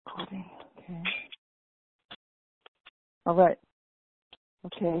recording. Okay. All right.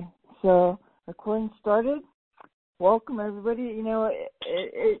 Okay. So recording started. Welcome everybody. You know,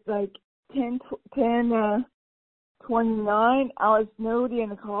 it's like 10:29. Alice Nody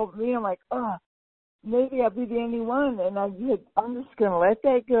and called me. I'm like, maybe I'll be the only one. And I'm just gonna let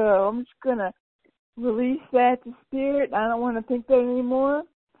that go. I'm just gonna release that to spirit. I don't want to think that anymore.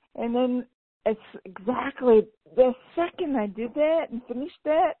 And then it's exactly the second I did that and finished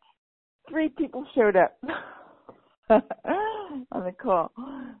that, 3 people showed up on the call.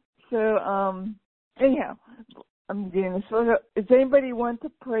 So, anyhow, I'm doing this. So, does anybody want to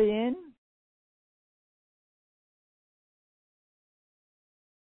pray in?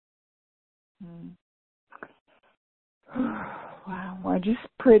 Wow, I just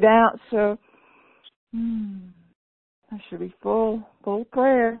prayed out, so I should be full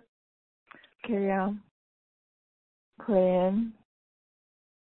prayer. Okay, I'll pray in.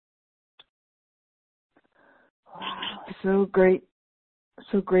 Wow, so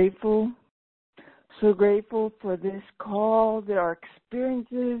grateful for this call, our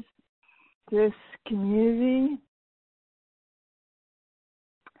experiences, this community,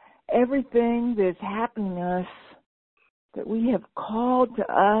 everything that's happening to us that we have called to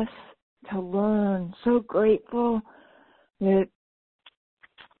us to learn. So grateful that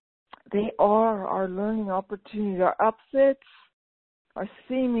they are our learning opportunities. Our upsets, our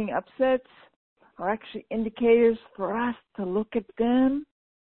seeming upsets, are actually indicators for us to look at them,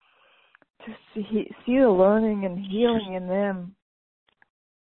 to see the learning and healing in them.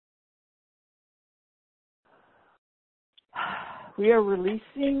 We are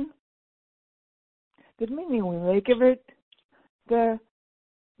releasing the meaning we make of it, the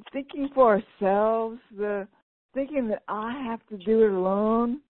thinking for ourselves, the thinking that I have to do it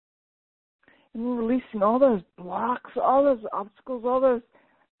alone. And we're releasing all those blocks, all those obstacles, all those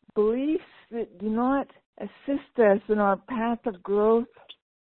beliefs that do not assist us in our path of growth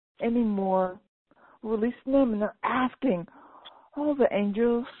anymore. We're releasing them and they're asking all the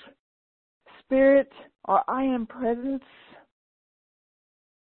angels, Spirit, our I Am Presence,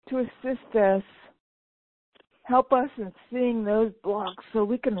 to assist us, help us in seeing those blocks so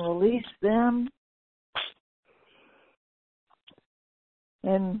we can release them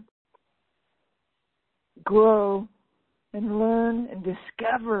and grow and learn and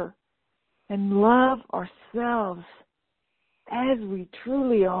discover and love ourselves as we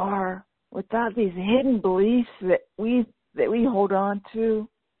truly are, without these hidden beliefs that we hold on to.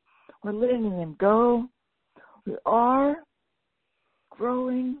 We're letting them go. We are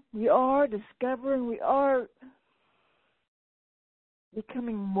growing. We are discovering. We are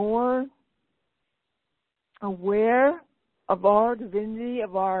becoming more aware of our divinity,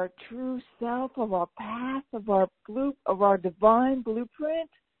 of our true self, of our path, of our divine blueprint.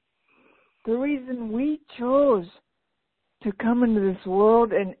 The reason we chose to come into this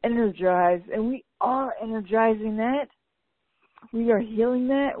world and energize, and we are energizing that. We are healing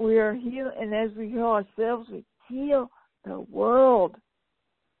that. We are healing, and as we heal ourselves, we heal the world.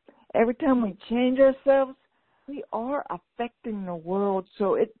 Every time we change ourselves, we are affecting the world.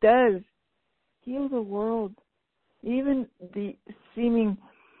 So it does heal the world. Even the seeming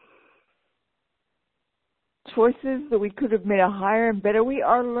choices that we could have made a higher and better, we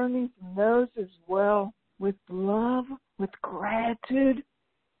are learning from those as well, with love, with gratitude,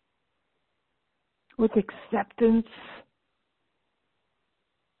 with acceptance.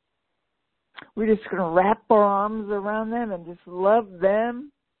 We're just going to wrap our arms around them and just love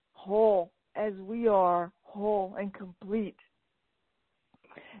them whole, as we are whole and complete.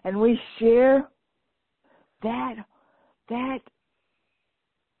 And we share that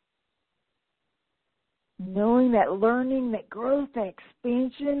knowing, that learning, that growth, that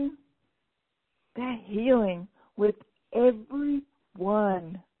expansion, that healing with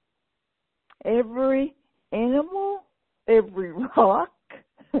everyone, every animal, every rock,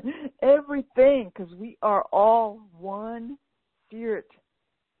 everything, because we are all one spirit.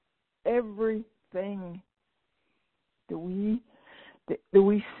 Everything that we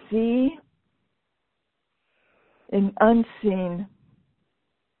see and unseen,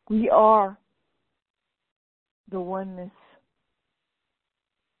 we are the oneness.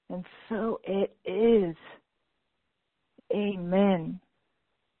 And so it is. Amen.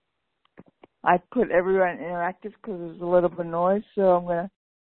 I put everyone interactive because there's a little bit of noise, so I'm going to,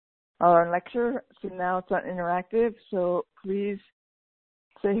 our lecture, so now it's on interactive, so please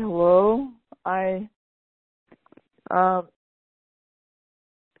say hello. I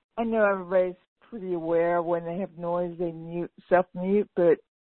know everybody's pretty aware when they have noise, they self-mute, but,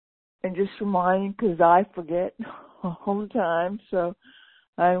 and just remind, because I forget all the time, so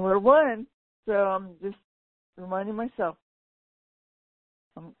And we're one. So I'm just reminding myself.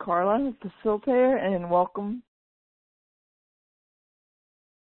 I'm Carla, the facilitator, and welcome.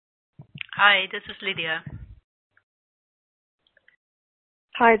 Hi, this is Lydia.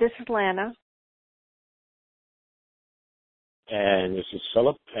 Hi, this is Lana. And this is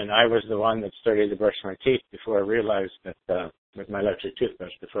Philip, and I was the one that started to brush my teeth before I realized that, with my electric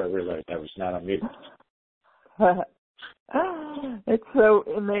toothbrush, before I realized I was not on mute. It's so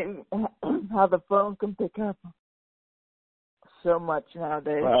amazing how the phone can pick up so much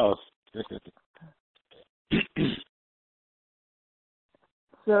nowadays. Well,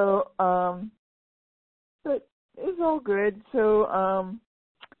 so, but it's all good. So,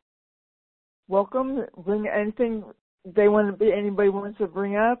 welcome. Bring anything anybody wants to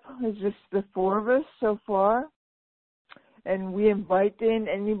bring up. It's just the four of us so far, and we invite in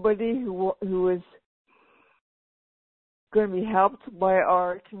anybody who is going to be helped by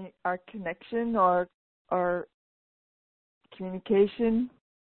our connection, our communication,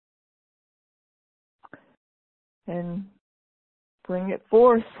 and bring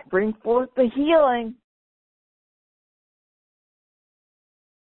forth the healing.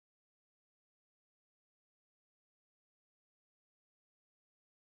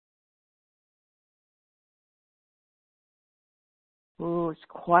 Ooh, it's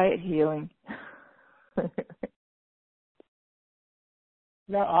quiet healing.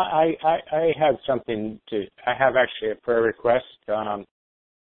 no, I have something to. I have actually a prayer request. I'm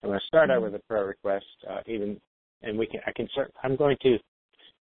going to start out with a prayer request. I've been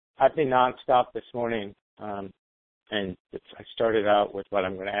nonstop this morning, and I started out with what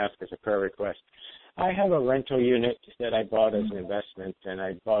I'm going to ask as a prayer request. I have a rental unit that I bought as an investment, and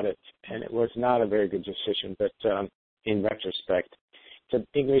I bought it, and it was not a very good decision, but in retrospect, it's an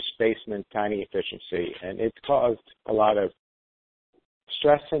English basement, tiny efficiency, and it's caused a lot of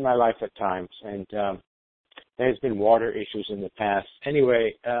stress in my life at times, and there's been water issues in the past.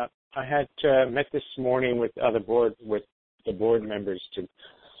 Anyway, I had met this morning with the board members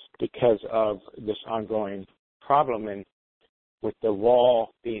because of this ongoing problem and with the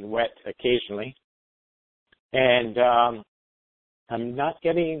wall being wet occasionally. And I'm not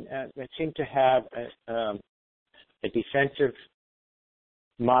getting, I seem to have a defensive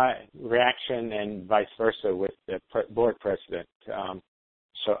reaction and vice versa with the board president.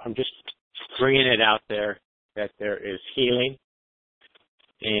 So I'm just bringing it out there that there is healing.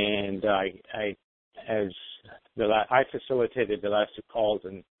 And I facilitated the last two calls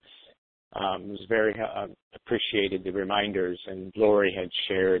and was very appreciated the reminders, and Lori had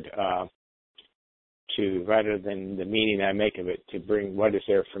shared rather than the meaning I make of it, to bring what is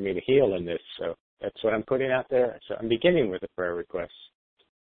there for me to heal in this. So that's what I'm putting out there. So I'm beginning with a prayer request.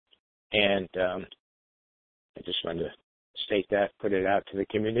 And I just wanted to state that, put it out to the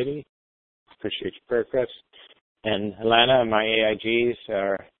community. Appreciate your prayer requests. And Alana, my AIGs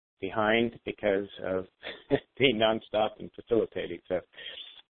are behind because of being nonstop and facilitating. So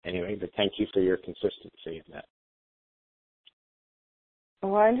anyway, but thank you for your consistency in that.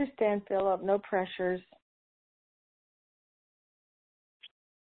 Oh, I understand, Philip. No pressures.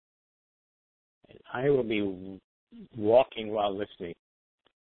 I will be walking while listening,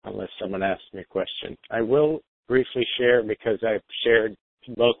 unless someone asks me a question. I will briefly share, because I've shared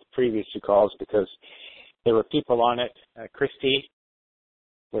both previous two calls, because there were people on it. Christy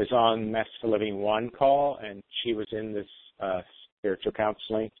was on Master for Living 1 call, and she was in this spiritual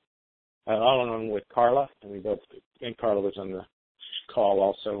counseling, all along with Carla, and Carla was on the call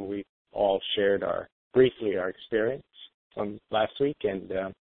also. We all shared briefly our experience from last week, and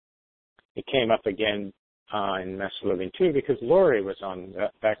it came up again in Master for Living 2 because Lori was on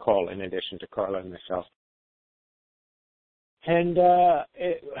that call in addition to Carla and myself. And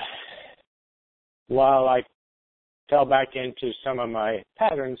while I fell back into some of my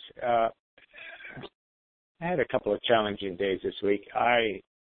patterns, I had a couple of challenging days this week. I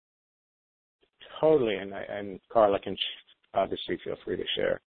totally, and Carla can obviously feel free to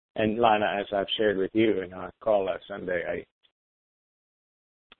share. And Lana, as I've shared with you in our call last Sunday,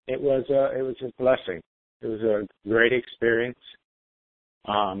 it was a blessing. It was a great experience.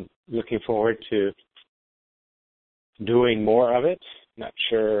 Looking forward to doing more of it. Not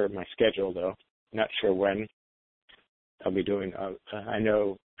sure my schedule, though. Not sure when I'll be doing. I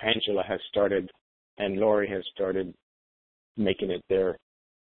know Angela has started, and Lori has started making it their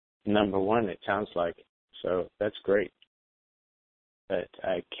number one, it sounds like. So that's great. But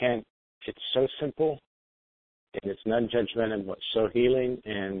I can't. It's so simple, and it's non-judgmental, but so healing,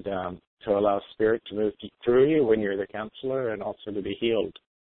 and to allow Spirit to move through you when you're the counselor, and also to be healed.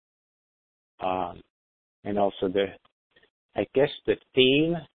 And also I guess the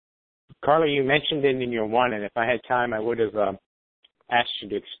theme, Carla, you mentioned it in your one, and if I had time, I would have asked you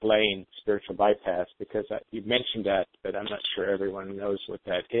to explain spiritual bypass, because you mentioned that, but I'm not sure everyone knows what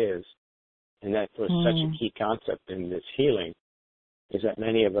that is. And that was such a key concept in this healing, is that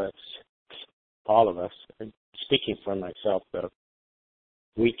many of us, all of us, speaking for myself though,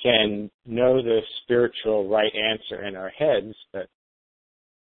 we can know the spiritual right answer in our heads, but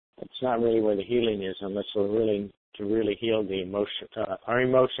it's not really where the healing is unless we're willing to really heal the emotion. Our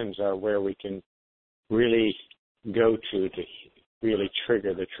emotions are where we can really go to really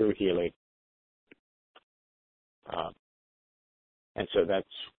trigger the true healing. And so that's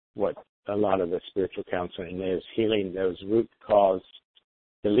what a lot of the spiritual counseling is, healing those root cause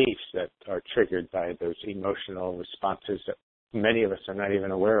beliefs that are triggered by those emotional responses that many of us are not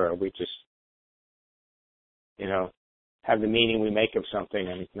even aware of. We just, have the meaning we make of something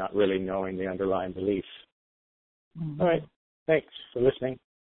and not really knowing the underlying belief. All right. Thanks for listening.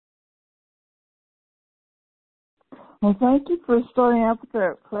 Well, thank you for starting out with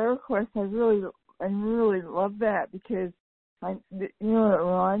that prayer request. I really love that, because what it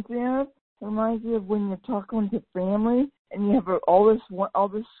reminds me of? It reminds me of when you're talking to family and you have all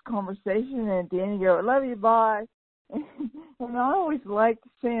this conversation, and then you go, "I love you, bye." And I always like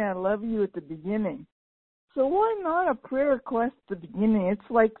saying "I love you" at the beginning. So why not a prayer request at the beginning? It's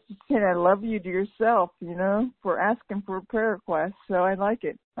like saying "I love you" to yourself, for asking for a prayer request. So I like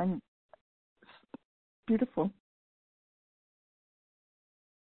it. It's beautiful.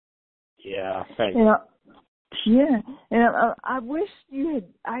 Yeah, thanks. And I wish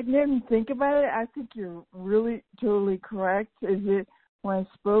I didn't think about it. I think you're really totally correct. Is it when I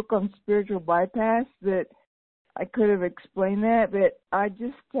spoke on spiritual bypass that I could have explained that, but I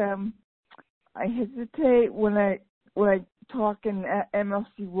just I hesitate when I talk in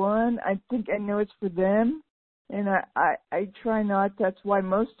MLC 1. I think I know it's for them, and I try not. That's why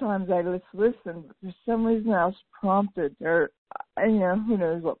most times I just listen. But for some reason I was prompted, or who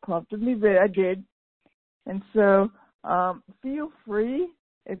knows what prompted me, but I did. And so feel free,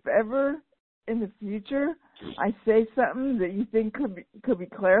 if ever in the future I say something that you think could be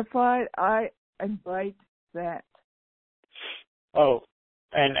clarified, I invite that. Oh,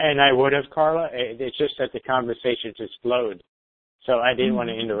 and I would have, Carla. It's just that the conversation just flowed, so I didn't want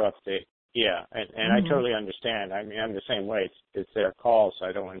to interrupt it. Yeah, and I totally understand. I mean, I'm the same way. It's their call, so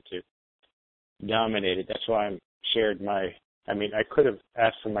I don't want to dominate it. That's why I shared my. I mean, I could have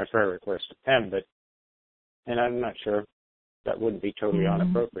asked for my prayer request with them, and I'm not sure that wouldn't be totally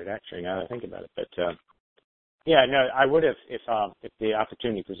inappropriate, actually, now that I think about it. But, I would have if the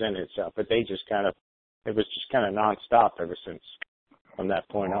opportunity presented itself. But it was just kind of nonstop ever since from that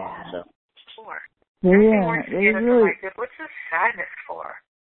point on. So. Really. What's this sadness for?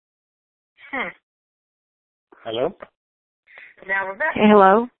 Hello? Now, Rebecca. Hey,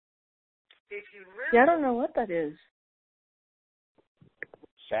 hello? Did you really? Yeah, I don't know what that is.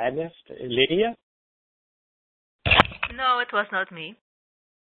 Sadness? Lydia? No, it was not me.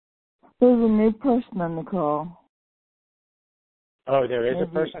 There's a new person on the call. Oh, there is a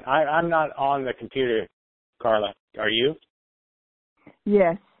person? I'm not on the computer, Carla. Are you?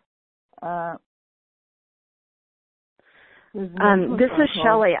 Yes. This is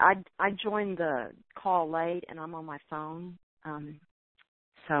Shelley. I joined the call late, and I'm on my phone.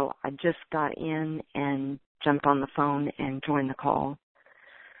 So I just got in and jumped on the phone and joined the call.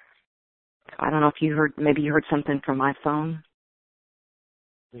 I don't know if you heard something from my phone.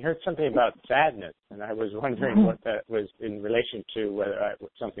 We heard something about sadness, and I was wondering what that was in relation to, whether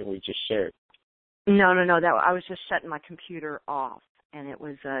something we just shared. No. I was just shutting my computer off, and it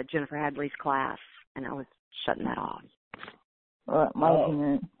was Jennifer Hadley's class, and I was shutting that off.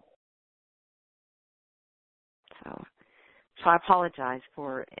 So I apologize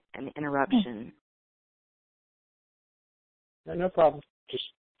for an interruption. No problem. Just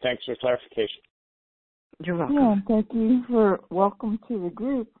thanks for clarification. You're welcome. Yeah, thank you for welcome to the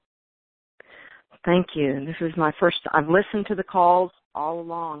group. Thank you. This is my first. I've listened to the calls all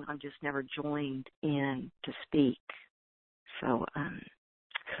along. I've just never joined in to speak. So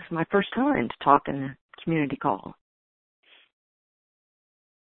this is my first time to talk in a community call.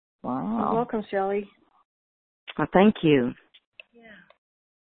 Wow. You're welcome, Shelley. Well, thank you. Yeah.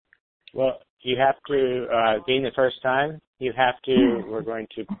 Well, you have to, being the first time, we're going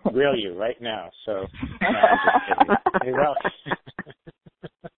to grill you right now. So, well.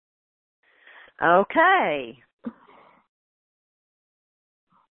 Okay.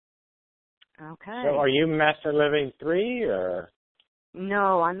 So are you Master Living 3 or?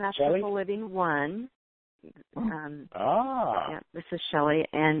 No, I'm Masterful Shelley? Living 1. Yeah, this is Shelley,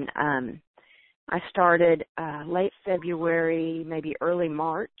 and I started late February, maybe early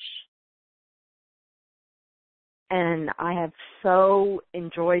March. And I have so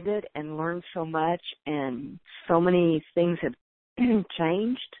enjoyed it and learned so much, and so many things have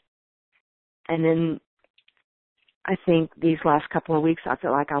changed. And then I think these last couple of weeks, I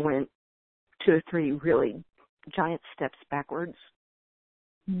feel like I went 2 or 3 really giant steps backwards.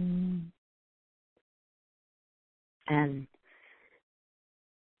 Mm. And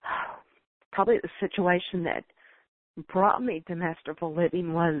probably the situation that brought me to masterful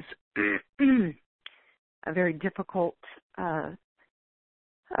living was a very difficult a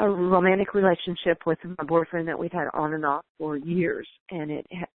romantic relationship with my boyfriend that we've had on and off for years, and it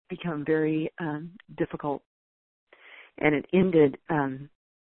had become very difficult. And it ended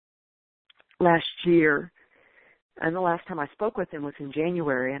last year, and the last time I spoke with him was in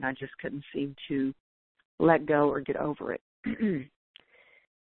January, and I just couldn't seem to let go or get over it.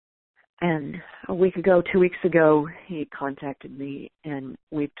 And a week ago, 2 weeks ago, he contacted me, and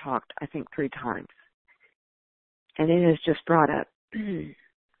we've talked, I think, 3 times. And it has just brought up, I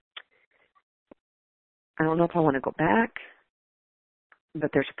don't know if I want to go back, but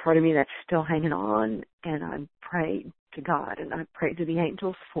there's a part of me that's still hanging on, and I prayed to God, and I prayed to the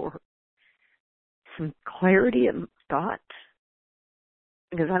angels for some clarity and thought,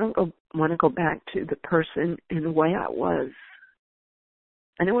 because I don't want to go back to the person in the way I was.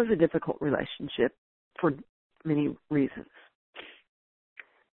 And it was a difficult relationship for many reasons.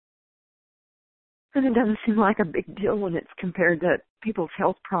 And it doesn't seem like a big deal when it's compared to people's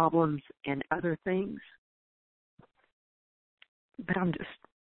health problems and other things. But I'm just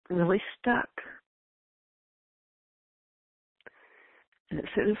really stuck. And as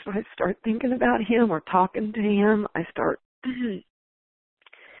soon as I start thinking about him or talking to him, I start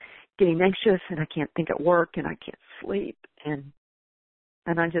getting anxious, and I can't think at work, and I can't sleep, and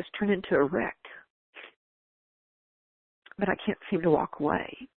I just turn into a wreck. But I can't seem to walk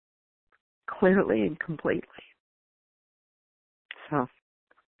away clearly and completely. So,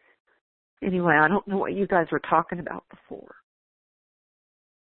 anyway, I don't know what you guys were talking about before,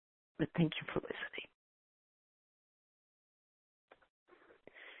 but thank you for listening.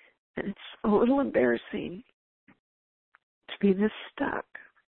 And it's a little embarrassing to be this stuck.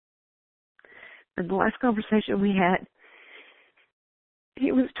 And the last conversation we had,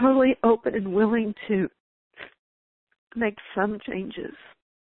 he was totally open and willing to make some changes.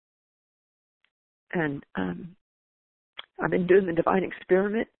 And I've been doing the divine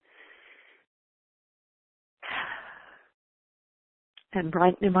experiment and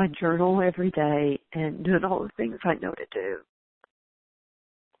writing in my journal every day and doing all the things I know to do.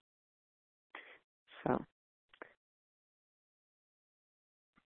 So,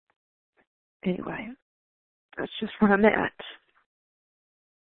 anyway, that's just where I'm at.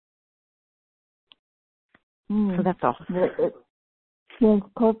 So that's all. It's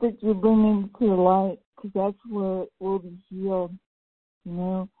perfect you're bringing it to the light, because that's where it will be healed, you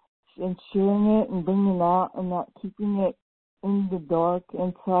know, and sharing it and bringing it out and not keeping it in the dark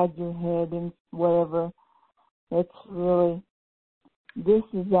inside your head and whatever. It's really, this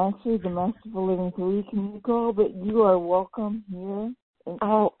is actually the Masterful Living 3 community call, but you are welcome here.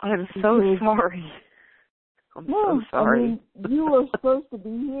 Oh, I'm so sorry. I'm so sorry. I mean, you are supposed to be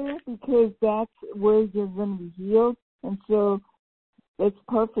here because that's where you're going to be healed, and so it's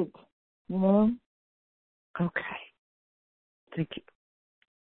perfect, you know? Okay. Thank you.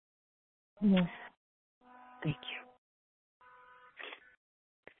 Yeah. Thank you.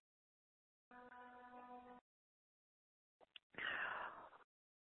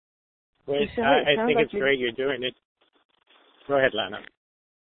 Well, I think it's great you're doing it. Go ahead, Lana.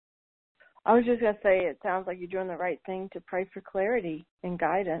 I was just going to say, it sounds like you're doing the right thing to pray for clarity and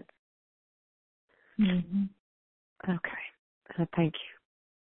guidance. Mm-hmm. Okay. Thank you.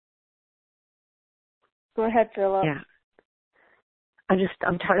 Go ahead, Philip. Yeah.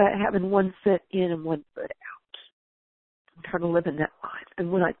 I'm tired of having one foot in and one foot out. I'm tired of living that life.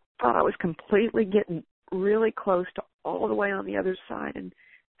 And when I thought I was completely getting really close to all the way on the other side and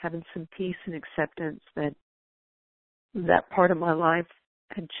having some peace and acceptance that part of my life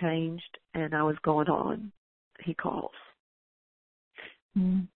had changed and I was going on, he calls.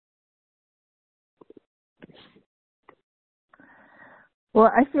 Mm.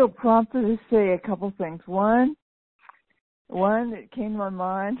 Well, I feel prompted to say a couple things. One that came to my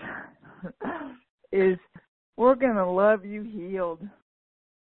mind is we're going to love you healed,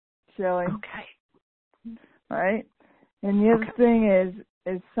 Shelley. Okay. Right? And the other thing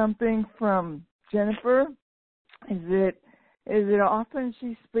is something from Jennifer, is it often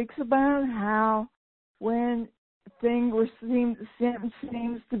she speaks about how when thing seems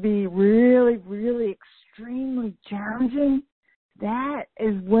to be really, really extremely challenging, that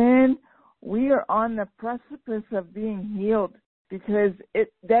is when we are on the precipice of being healed, because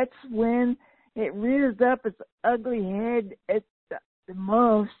that's when it rears up its ugly head at the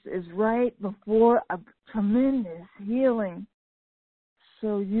most, is right before a tremendous healing.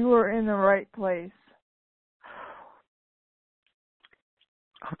 So you are in the right place.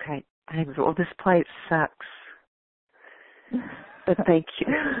 Okay. Well, this place sucks. But thank you.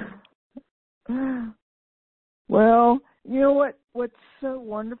 Well, you know what's so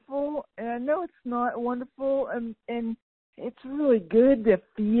wonderful, and I know it's not wonderful, and it's really good to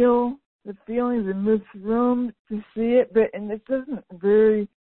feel the feelings in this room, to see it, and it's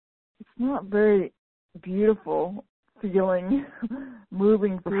not very beautiful feeling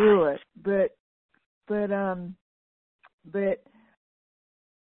moving through it, but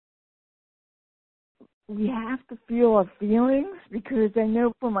we have to feel our feelings, because I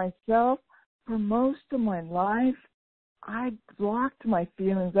know for myself, for most of my life, I blocked my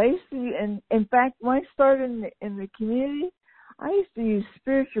feelings. I used to, and in fact, when I started in the community, I used to use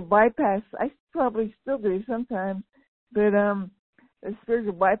spiritual bypass. I probably still do sometimes, but the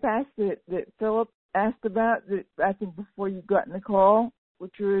spiritual bypass that Philip asked about, that I think before you got in the call,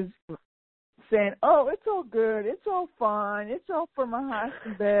 which was saying, "Oh, it's all good, it's all fine, it's all for my highest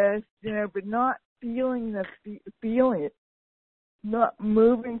and best," but not feeling feeling it, not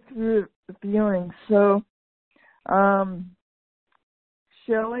moving through the feelings. So,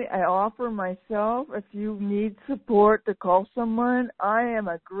 Shelley, I offer myself, if you need support, to call someone. I am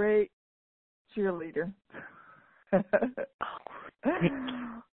a great cheerleader.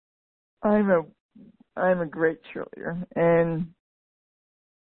 I'm a great cheerleader, and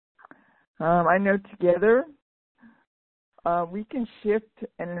I know together we can shift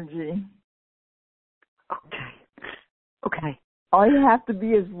energy. Okay. All you have to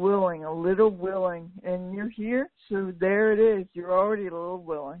be is willing, a little willing, and you're here, so there it is. You're already a little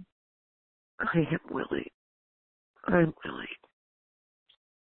willing. I am willing. I'm willing.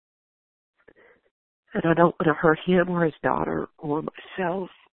 And I don't want to hurt him or his daughter or myself.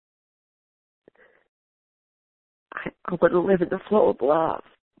 I want to live in the flow of love.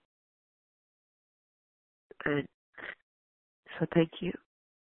 And so thank you.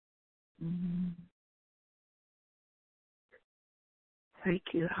 Mm-hmm.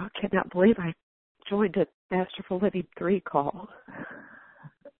 Thank you. I cannot believe I joined a Master for Living 3 call.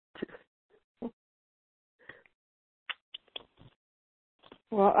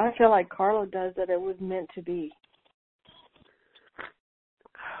 Well, I feel like Carla does that. It was meant to be.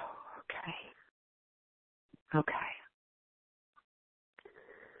 Okay.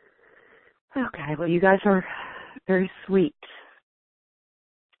 Well, you guys are very sweet.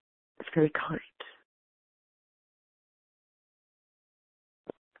 It's very kind.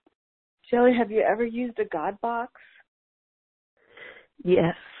 Shelley, have you ever used a God box?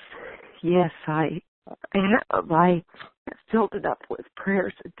 Yes, I have. I filled it up with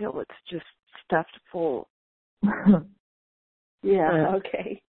prayers until it's just stuffed full. Yeah,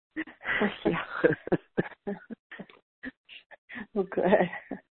 okay. Yeah. Well, good.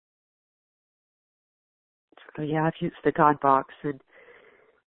 So, yeah, I've used the God box, and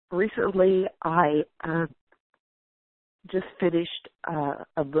recently I just finished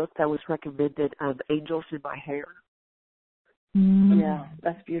a book that was recommended, Angels in My Hair. Yeah,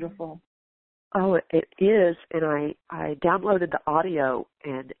 that's beautiful. Oh, it is, and I downloaded the audio,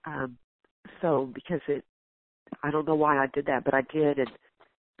 and so because I don't know why I did that, but I did, and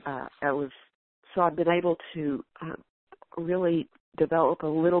so I've been able to really develop a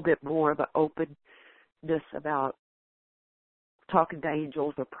little bit more of an openness about talking to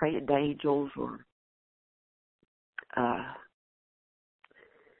angels or praying to angels or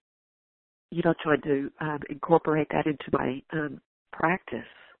trying to incorporate that into my practice,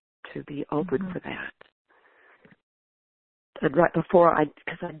 to be open for that. And right before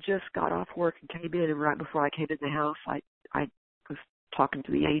because I just got off work and came in, and right before I came in the house, I was talking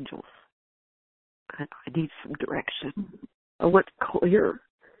to the angels. I need some direction. I want clear.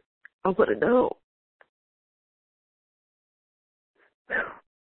 I want to know.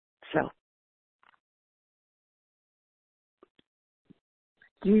 So.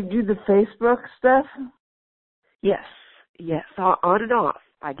 Do you do the Facebook stuff? Yes, on and off.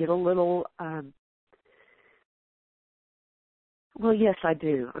 I get a little, well, yes, I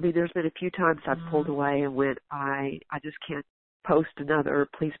do. I mean, there's been a few times I've pulled away and went, I just can't post another,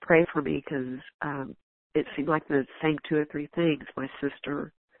 please pray for me, because it seemed like the same 2 or 3 things, my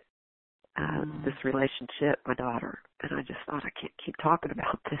sister, this relationship, my daughter, and I just thought, I can't keep talking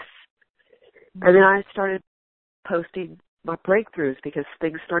about this. And then I started posting my breakthroughs because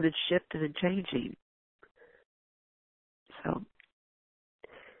things started shifting and changing. So.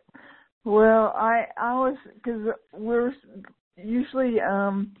 Well, I was, because we're usually,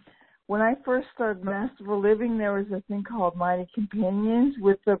 when I first started Masterful Living, there was a thing called Mighty Companions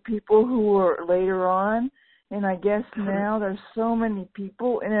with the people who were later on. And I guess now there's so many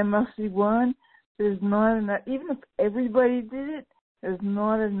people in MLC1, there's not enough, even if everybody did it, there's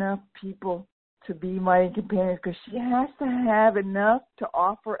not enough people to be Mighty Companions because she has to have enough to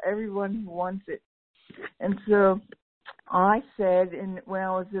offer everyone who wants it. And so I said, when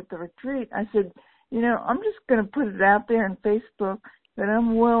I was at the retreat, I said, I'm just going to put it out there on Facebook that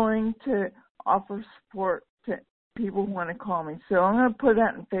I'm willing to offer support to people who want to call me. So I'm going to put it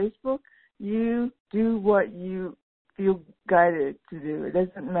out on Facebook. You do what you feel guided to do. It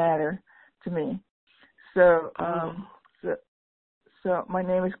doesn't matter to me. So, so my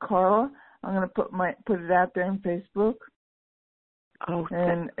name is Carla. I'm going to put it out there on Facebook. Oh,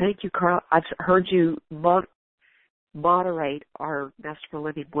 thank you, Carla. I've heard you moderate our Masterful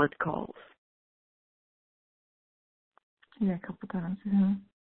Living 1 calls. Yeah, a couple times. Yeah.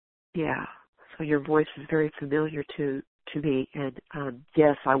 Yeah. So your voice is very familiar to me, and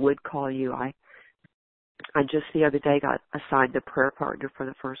yes, I would call you. I just the other day got assigned a prayer partner for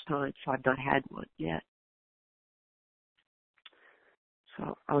the first time, so I've not had one yet.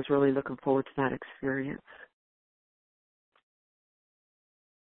 So I was really looking forward to that experience.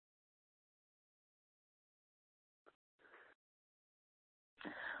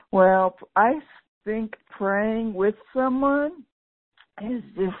 Well, I think praying with someone is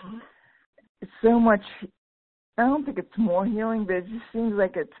just it's so much. I don't think it's more healing, but it just seems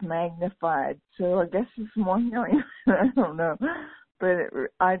like it's magnified. So I guess it's more healing. I don't know, but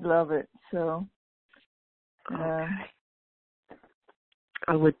I'd love it. So okay.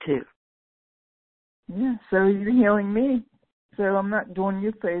 I would too. Yeah. So you're healing me. So I'm not doing you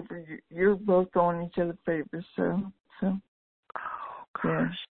a favor. You're both doing each other favors. So. Oh gosh. Yeah.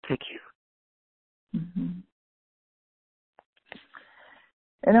 Thank you. Mm-hmm.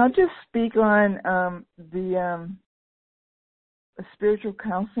 And I'll just speak on the spiritual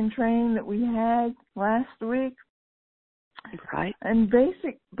counseling training that we had last week. Right. And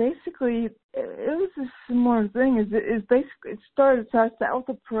basically, it was a similar thing. It started out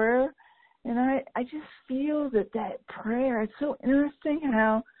with a prayer, and I just feel that prayer. It's so interesting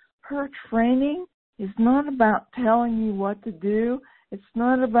how her training is not about telling you what to do. It's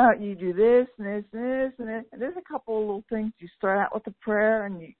not about you do this and this and this and this. And there's a couple of little things. You start out with a prayer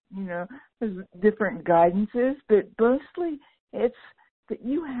and there's different guidances, but mostly it's that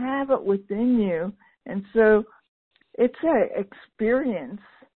you have it within you. And so it's an experience,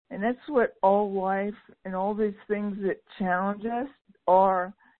 and that's what all life and all these things that challenge us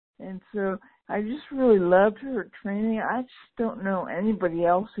are. And so I just really loved her training. I just don't know anybody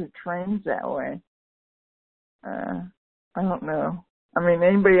else who trains that way. I don't know. I mean,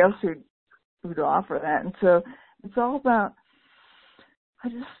 anybody else who'd offer that. And so it's all about, I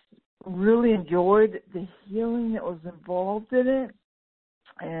just really enjoyed the healing that was involved in it,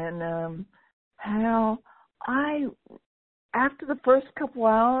 and how after the first couple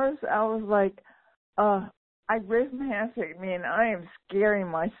hours, I was like, I raised my hand and said, man, I am scaring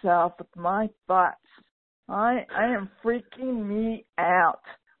myself with my thoughts. I am freaking me out.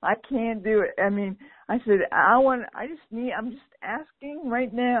 I can't do it. I mean, I said, I'm just asking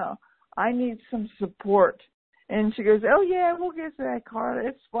right now. I need some support. And she goes, oh yeah, we'll get to that, Carla.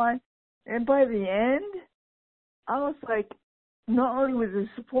 It's fine. And by the end, I was like, not only was the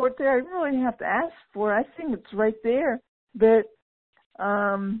support there, I really didn't have to ask for it. I think it's right there. But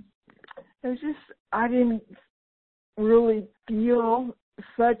it was just, I didn't really feel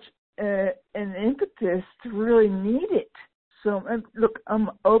such an impetus to really need it. So, look,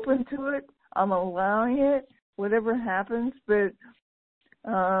 I'm open to it. I'm allowing it, whatever happens. But it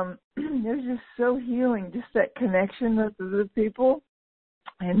was just so healing, just that connection with the people.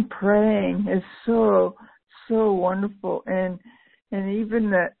 And praying is so, so wonderful. And even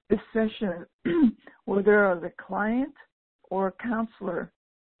the session, whether I was a client or a counselor,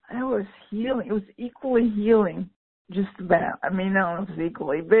 that was healing. It was equally healing, just about. I mean, I don't know if it's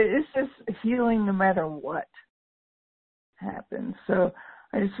equally, but it's just healing no matter what happens. So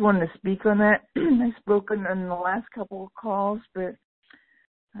I just wanted to speak on that. I've spoken on the last couple of calls, but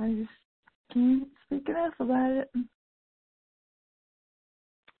I just can't speak enough about it.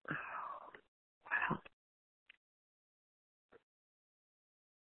 Wow.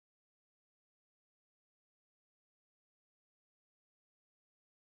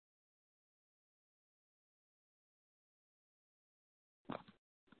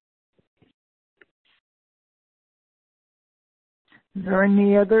 Is there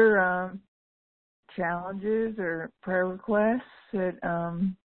any other challenges or prayer requests that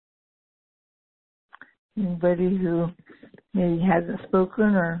anybody who maybe hasn't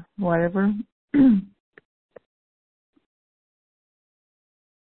spoken or whatever?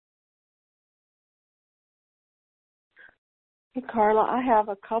 Hey, Carla, I have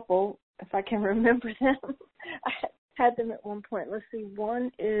a couple, if I can remember them. I had them at one point. Let's see.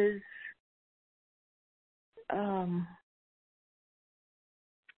 One is, I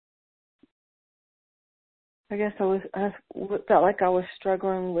guess I felt like I was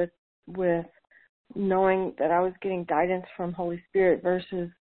struggling with knowing that I was getting guidance from Holy Spirit versus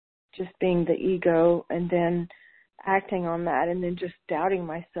just being the ego and then acting on that and then just doubting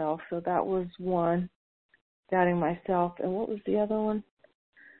myself. So that was one, doubting myself. And what was the other one?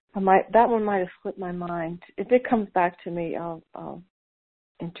 That one might have slipped my mind. If it comes back to me, I'll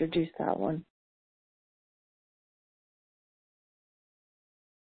introduce that one.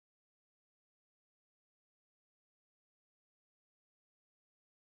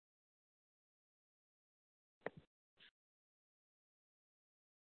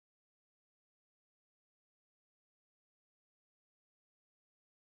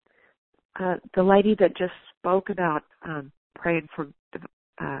 The lady that just spoke about praying for,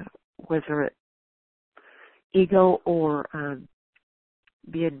 was there ego or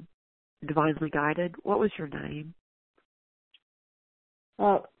being divinely guided? What was your name?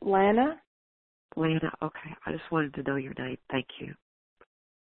 Lana? Lana, okay. I just wanted to know your name. Thank you.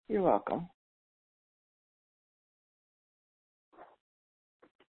 You're welcome.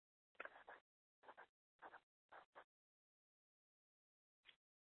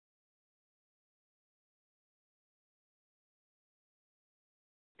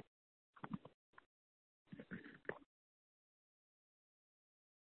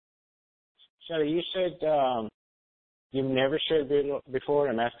 Shelley, you said you've never shared before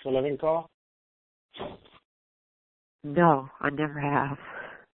a Master for Living call? No, I never have.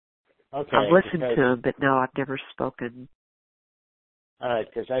 Okay. I've listened to them, but no, I've never spoken. All right,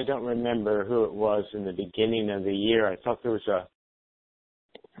 because I don't remember who it was in the beginning of the year. I thought there was I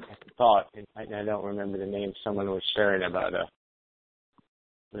don't remember the name. Someone was sharing about a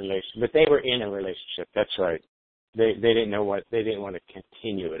relationship, but they were in a relationship. That's right. They didn't want to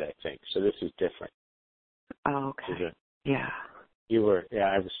continue it, I think. So this is different. Oh, okay. Yeah. You were,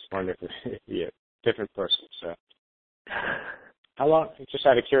 I was wondering, yeah, different person. So, how long? Just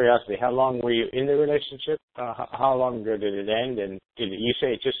out of curiosity, how long were you in the relationship? How long ago did it end? And did you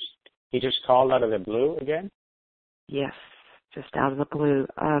say he just called out of the blue again? Yes, just out of the blue.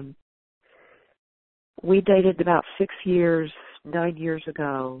 We dated about 9 years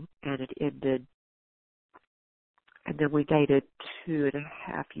ago, and it ended. And then we dated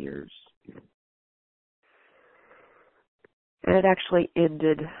 2.5 years. And it actually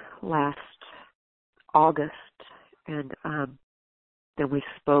ended last August. And then we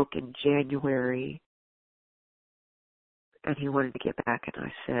spoke in January. And he wanted to get back, and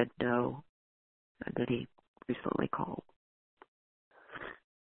I said no. And then he recently called.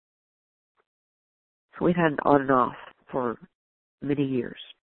 So we've had an on and off for many years.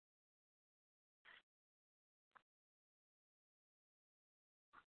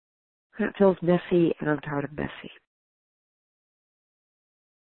 It feels messy, and I'm tired of messy.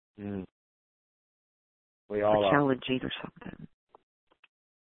 We all are. Challenging or something.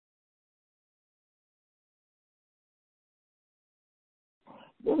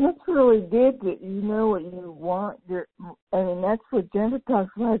 Yeah, that's really good that you know what you want. That's what Jennifer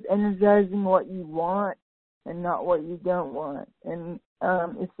talks about, energizing what you want and not what you don't want. And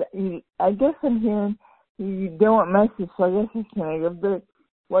I guess I'm hearing you don't want message, so I guess it's negative, but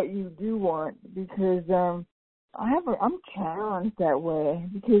what you do want, because I'm challenged that way,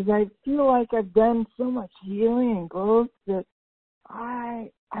 because I feel like I've done so much healing and growth that I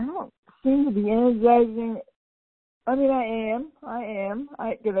don't seem to be energizing. I mean, I am.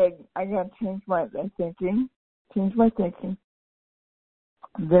 I gotta change my thinking.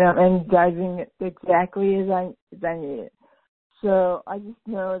 Then I'm energizing it exactly as I need it. So I just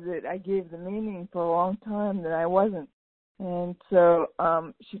know that I gave the meaning for a long time that I wasn't. And so I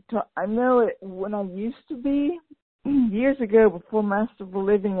know it when I used to be, years ago before Master for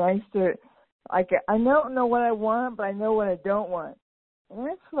Living, I used to, I don't know what I want, but I know what I don't want. And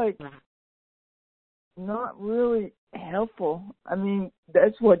that's not really helpful. I mean,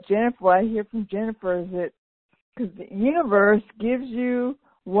 that's what I hear from Jennifer, is that because the universe gives you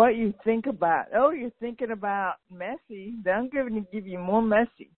what you think about. Oh, you're thinking about messy, then I'm going to give you more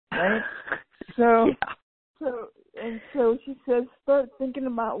messy, right? So she says, start thinking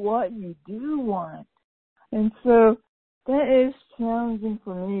about what you do want. And so That is challenging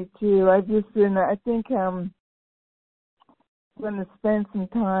for me too. I think I'm going to spend some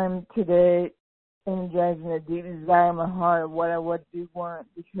time today energizing the deep desire in my heart of what I do want,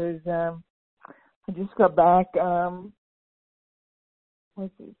 because I just got back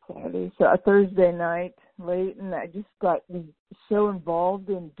Saturday, so a Thursday night late, and I just got so involved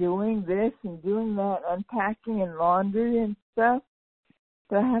in doing this and doing that, unpacking and laundry and stuff,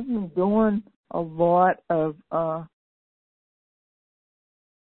 that I haven't been doing a lot of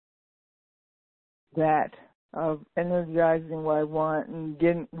of energizing what I want and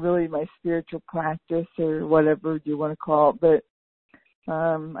getting really my spiritual practice or whatever you want to call it. But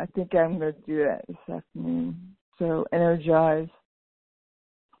I think I'm going to do that this afternoon. So energize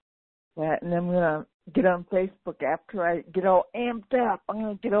that, and then I'm going to get on Facebook after I get all amped up. I'm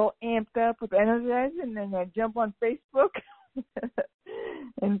going to get all amped up with energizing, and then I jump on Facebook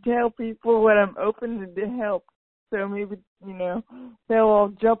and tell people what I'm open to help. So maybe, they'll all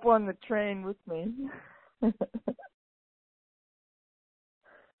jump on the train with me.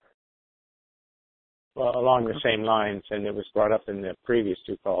 Well, along the same lines, and it was brought up in the previous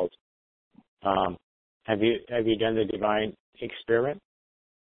two calls, have you done the divine experiment,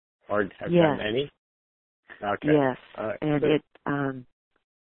 or have you done any? Okay. Yes, right. And Good. it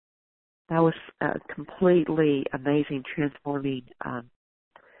that was a completely amazing, transforming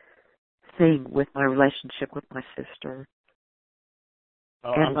thing with my relationship with my sister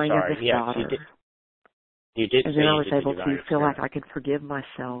and I'm my sorry. youngest Yes, daughter. You did. And say then I you was did the able to divine feel like experiment. I could forgive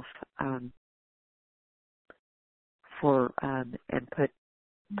myself for and put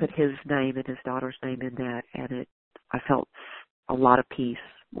his name and his daughter's name in that, and I felt a lot of peace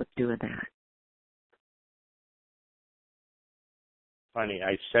with doing that. Funny,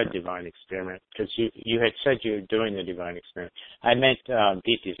 I said divine experiment because you had said you were doing the divine experiment. I meant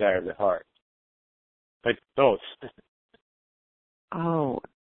deep desire of the heart, but both. Oh,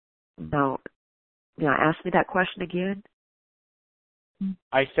 no. Now, ask me that question again.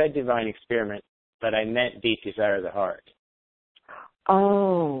 I said divine experiment, but I meant deep desire of the heart.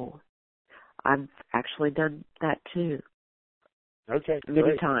 Oh, I've actually done that too. Okay, Many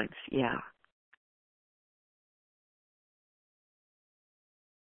great. times, yeah.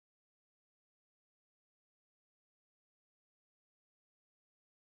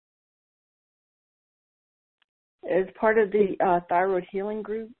 As part of the thyroid healing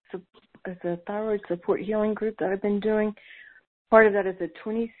group, as a thyroid support healing group that I've been doing, part of that is a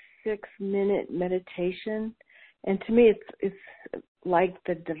 26-minute meditation, and to me, it's like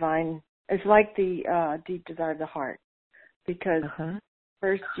the deep desire of the heart, because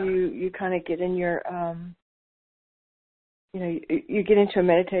first you kind of get in your you get into a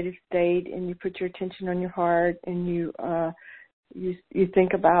meditative state, and you put your attention on your heart, and you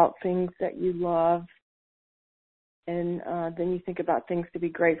think about things that you love. And then you think about things to be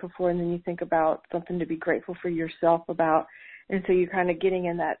grateful for, and then you think about something to be grateful for yourself about. And so you're kind of getting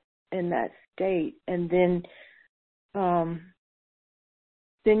in that state, and then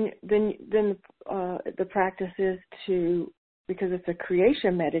the practice is because it's a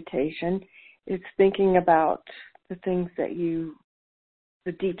creation meditation, it's thinking about the things that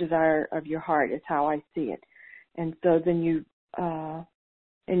the deep desire of your heart is how I see it. And so then you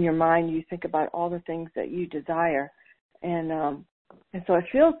in your mind, you think about all the things that you desire, and so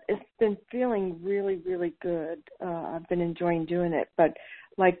it's been feeling really, really good. I've been enjoying doing it, but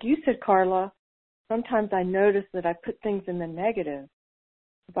like you said, Carla, sometimes I notice that I put things in the negative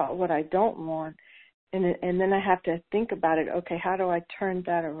about what I don't want, and then I have to think about it. Okay, how do I turn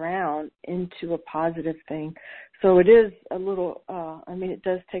that around into a positive thing? So it is a little. It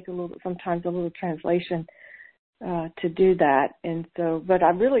does take sometimes a little translation to do that, and so, but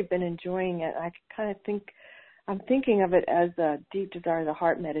I've really been enjoying it. I kind of I'm thinking of it as a deep desire of the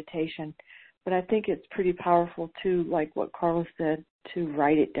heart meditation, but I think it's pretty powerful too, like what Carla said, to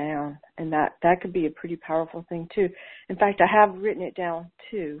write it down, and that could be a pretty powerful thing too. In fact, I have written it down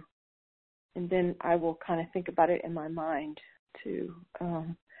too, and then I will kind of think about it in my mind too.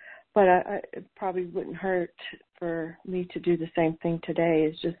 But it probably wouldn't hurt for me to do the same thing today,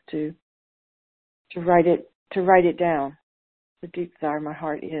 is just to write it down, the deep desire of my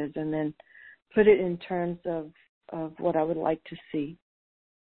heart is, and then put it in terms of what I would like to see.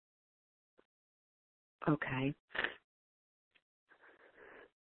 Okay.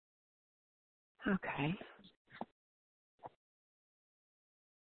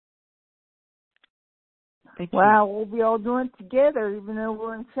 Thank Wow, we'll be all doing it together, even though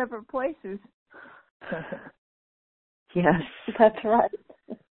we're in separate places. Yes, that's right.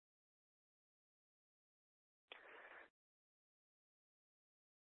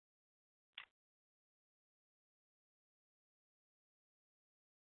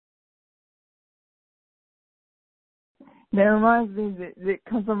 That reminds me that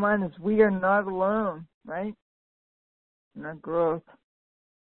comes to mind is we are not alone, right? In our growth.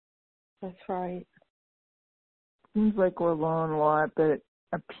 That's right. Seems like we're alone a lot, but it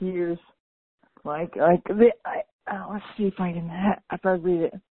appears like let's see if I read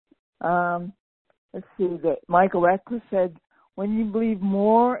it. Let's see that Michael Eckler said, when you believe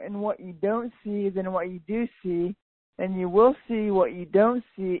more in what you don't see than what you do see, then you will see what you don't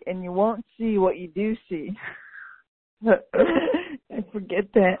see, and you won't see what you do see. I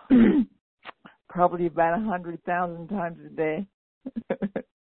forget that probably about 100,000 times a day.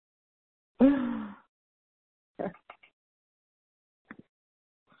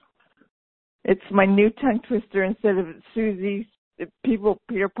 It's my new tongue twister instead of Susie's.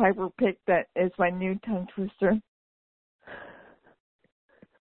 Peter Piper picked that as my new tongue twister.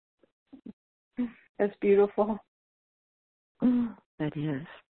 That's beautiful. That is.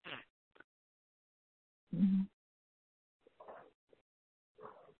 Mm-hmm.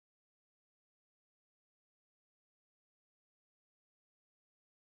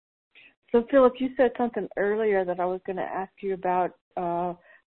 So, Philip, you said something earlier that I was going to ask you about the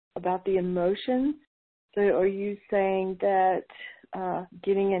emotions. So, are you saying that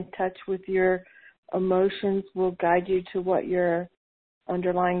getting in touch with your emotions will guide you to what your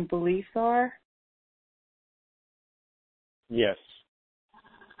underlying beliefs are? Yes.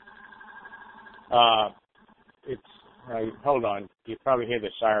 Hold on. You probably hear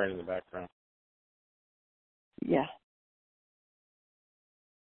the siren in the background. Yeah.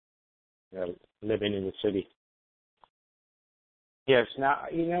 Living in the city. Yes. Now,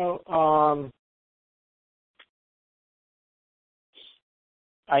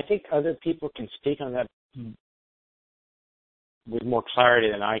 I think other people can speak on that with more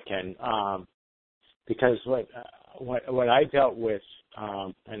clarity than I can, because what I dealt with,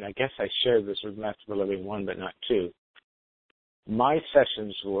 and I guess I shared this with Master of the Living 1, but not 2. My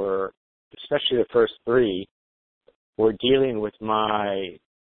sessions were, especially the first 3, were dealing with my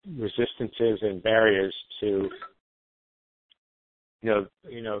resistances and barriers to,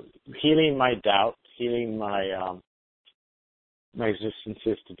 healing my doubt, healing my my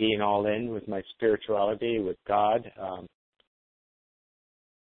resistances to being all in with my spirituality, with God.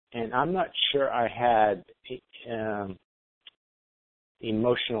 And I'm not sure I had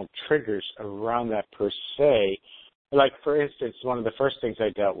emotional triggers around that per se. Like, for instance, one of the first things I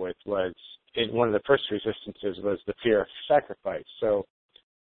dealt with was, one of the first resistances was the fear of sacrifice. So,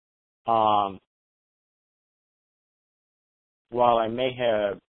 while I may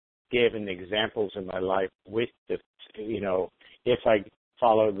have given examples in my life with the, if I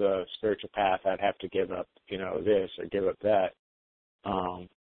follow the spiritual path, I'd have to give up, this or give up that. I'm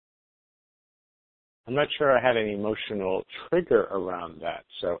not sure I had an emotional trigger around that.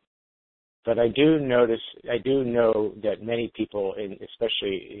 So, but I do know that many people,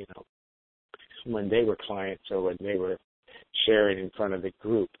 especially, when they were clients or when they were sharing in front of the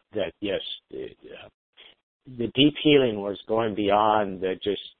group, that yes, the deep healing was going beyond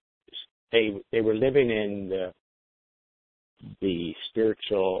they were living in the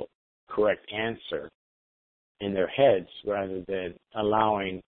spiritual correct answer in their heads rather than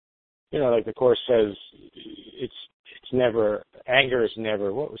allowing, like the Course says, anger is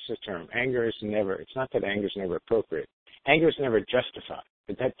never, what was the term? It's not that anger is never appropriate. Anger is never justified.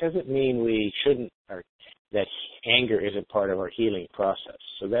 But that doesn't mean we shouldn't, or that anger isn't part of our healing process.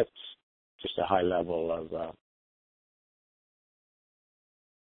 So that's just a high level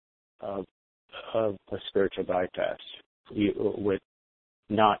of a spiritual bypass, with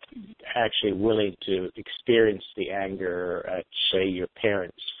not actually willing to experience the anger at, say, your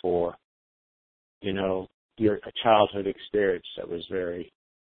parents for, your childhood experience that was very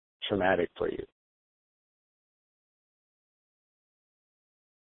traumatic for you.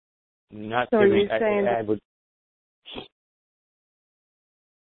 Not so giving, I would.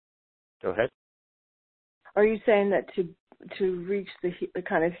 Go ahead. Are you saying that to reach the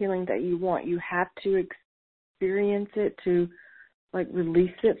kind of healing that you want, you have to experience it to, like,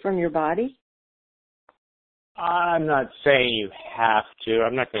 release it from your body? I'm not saying you have to.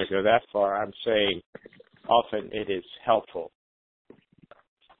 I'm not going to go that far. I'm saying often it is helpful.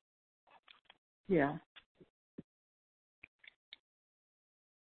 Yeah.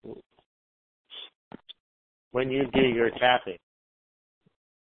 When you do your tapping,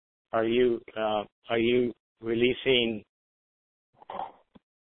 are you releasing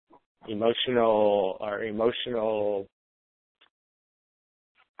emotional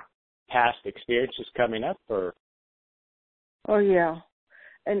past experiences coming up, or? Oh yeah,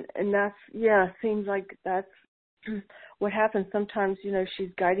 and that's, seems like that's what happens sometimes.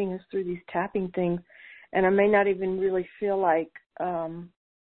 She's guiding us through these tapping things, and I may not even really feel like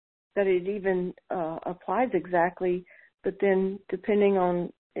that it even applies exactly. But then, depending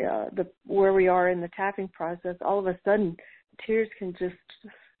on where we are in the tapping process, all of a sudden, tears can just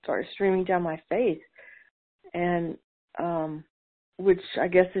start streaming down my face, and which I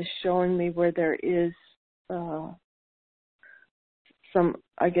guess is showing me where there is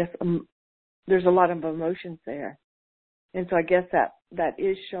there's a lot of emotions there. And so I guess that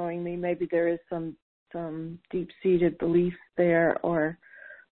is showing me maybe there is some deep-seated beliefs there or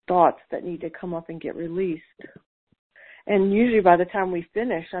thoughts that need to come up and get released. And usually by the time we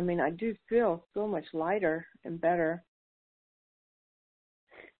finish, I mean, I do feel so much lighter and better.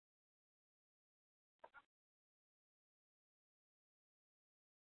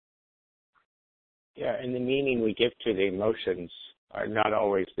 Yeah, and the meaning we give to the emotions are not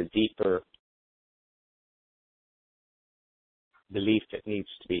always the deeper belief that needs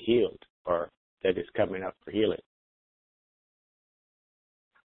to be healed or that is coming up for healing.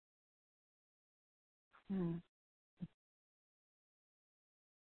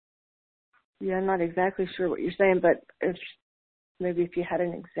 Yeah, I'm not exactly sure what you're saying, but if you had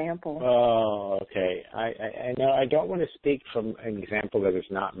an example. Oh, okay. I know I don't want to speak from an example that is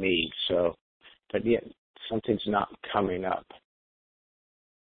not me, so, but yet something's not coming up.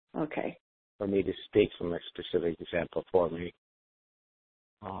 Okay. For me to speak from a specific example for me.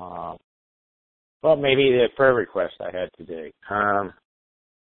 Well, maybe the prayer request I had today.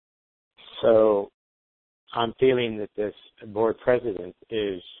 So I'm feeling that this board president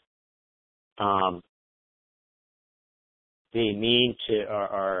is being mean to,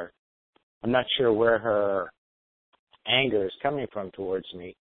 or I'm not sure where her anger is coming from towards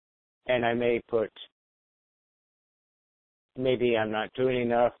me. And I may maybe I'm not doing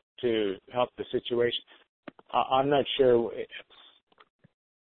enough to help the situation. I'm not sure.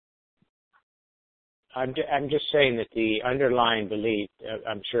 I'm just saying that the underlying belief,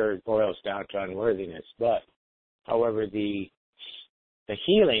 I'm sure it boils down to unworthiness. But, however, the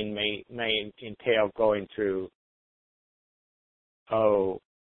healing may entail going through,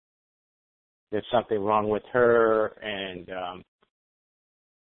 there's something wrong with her, and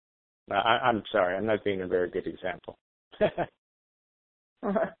I'm sorry, I'm not being a very good example.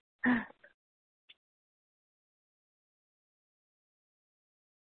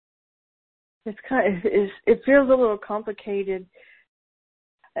 It feels a little complicated,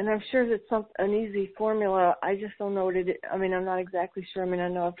 and I'm sure it's an easy formula. I just don't know what it is. I mean, I'm not exactly sure. I mean, I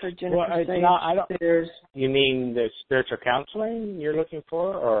know I've heard Jennifer say there's. You mean the spiritual counseling you're looking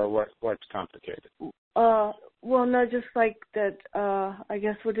for, or what's complicated? Well, no, just like that. I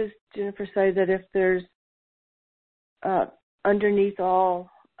guess what does Jennifer say, that if there's underneath all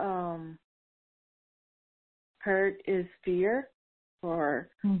hurt is fear, or.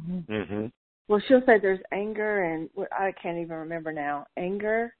 Mm-hmm. Well, she'll say there's anger, and I can't even remember now.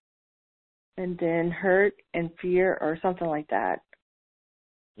 Anger, and then hurt and fear, or something like that.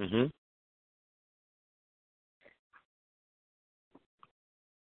 Mm-hmm.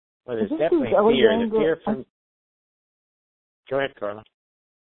 Well, there's definitely fear. The fear from. Go ahead, Carla.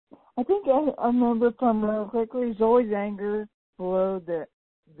 I think I remember, if I remember correctly, there's always anger below the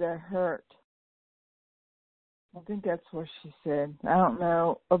hurt. I think that's what she said. I don't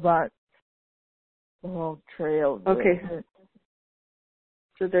know about the whole trail. Okay.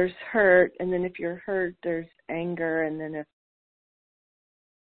 So there's hurt, and then if you're hurt, there's anger, and then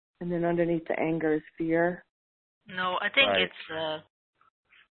underneath the anger is fear. No, I think it's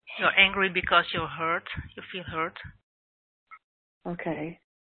you're angry because you're hurt. You feel hurt. Okay.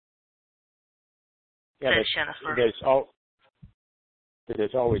 Yeah,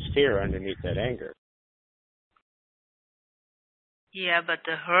 there's always fear underneath that anger. Yeah, but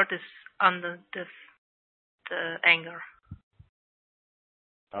the hurt is under the anger.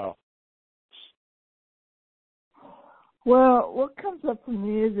 Oh. Well, what comes up for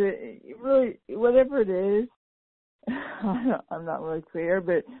me is it really, whatever it is, I'm not really clear,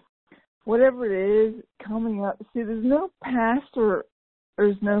 but whatever it is coming up, see, there's no past or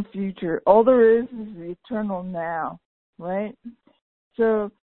there's no future. All there is the eternal now, right?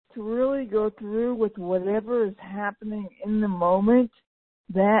 So to really go through with whatever is happening in the moment,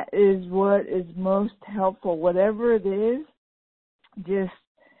 that is what is most helpful. Whatever it is, just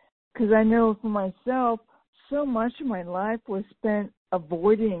because I know for myself, so much of my life was spent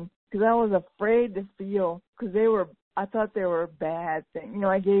avoiding, because I was afraid to feel, because I thought they were a bad thing. You know,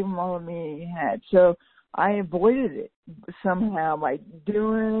 I gave them all of me I had. So I avoided it somehow by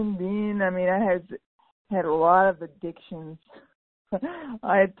being. I mean, I had a lot of addictions.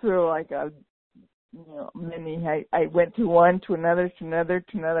 I had through many. I went to one, to another, to another,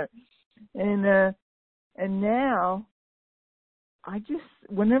 to another. And And now,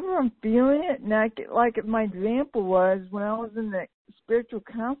 whenever I'm feeling it, and like my example was when I was in the spiritual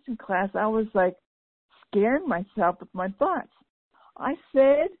counseling class, I was like scaring myself with my thoughts. I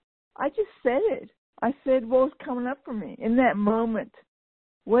just said it. I said what was coming up for me in that moment.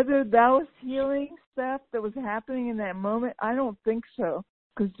 Whether that was healing stuff that was happening in that moment, I don't think so.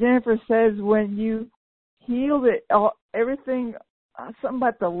 Because Jennifer says when you healed it, everything, something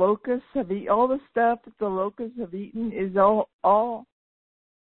about the locusts all the stuff that the locusts have eaten is all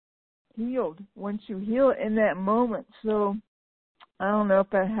healed once you heal it in that moment. So I don't know if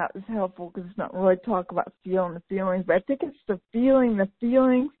that is helpful because it's not really talk about feeling the feelings, but I think it's the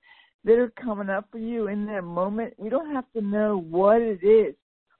feelings that are coming up for you in that moment. We don't have to know what it is.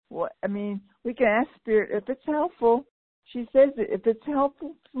 We can ask Spirit if it's helpful. She says that if it's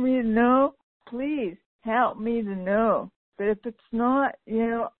helpful for me to know, please help me to know. But if it's not,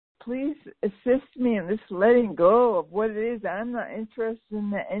 please assist me in this letting go of what it is. I'm not interested in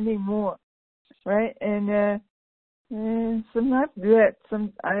that anymore, right? And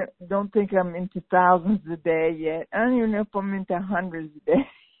sometimes I don't think I'm into thousands a day yet. I don't even know if I'm into hundreds a day.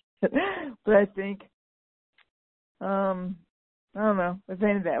 But I think, I don't know if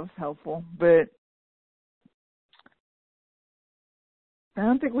any of that was helpful, but I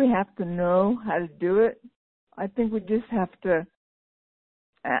don't think we have to know how to do it. I think we just have to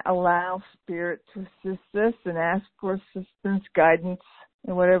allow Spirit to assist us and ask for assistance, guidance,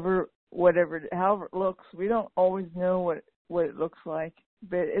 and however it looks. We don't always know what it looks like,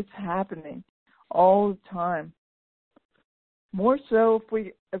 but it's happening all the time. More so if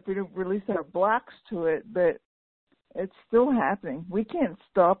we don't release our blocks to it, but it's still happening. We can't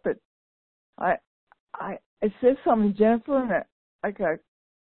stop it. It says something, Jennifer, in a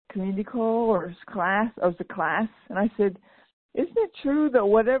community call or class. I was a class, and I said, "Isn't it true that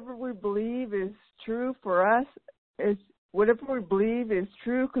whatever we believe is true for us? Is whatever we believe is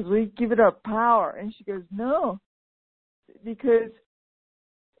true because we give it our power?" And she goes, "No, because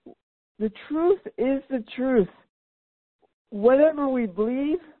the truth is the truth. Whatever we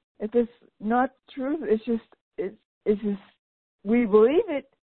believe, if it's not truth, it's just we believe it,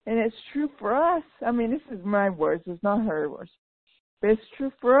 and it's true for us. I mean, this is my words; it's not her words, but it's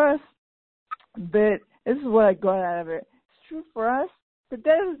true for us. But this is what I got out of it. It's true for us, but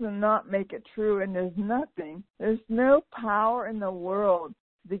that does not make it true. And there's no power in the world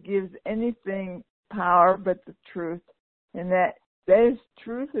that gives anything power but the truth, and that is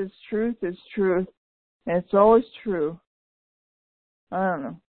truth is truth is truth, and it's always true." I don't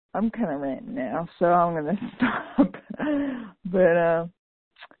know. I'm kind of ranting now, so I'm going to stop. But I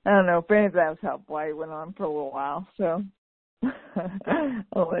don't know if any of that was helpful. I went on for a little while, so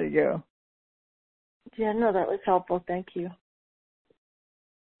I'll let it go. Yeah, no, that was helpful. Thank you.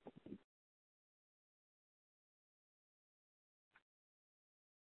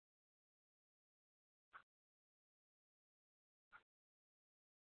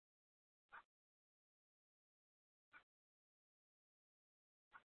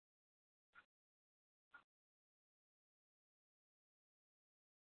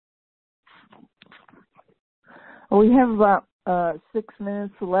 Well, we have about 6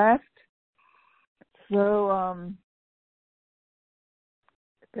 minutes left. So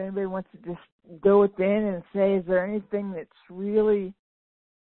if anybody wants to just go within and say, is there anything that's really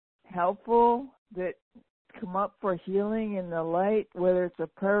helpful that come up for healing in the light, whether it's a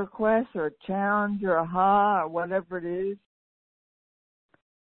prayer request or a challenge or aha or whatever it is?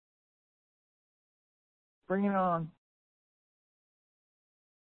 Bring it on.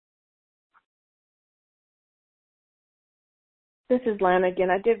 This is Lana again.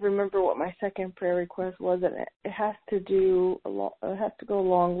 I did remember what my second prayer request was, and it has to go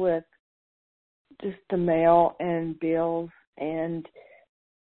along with just the mail and bills, and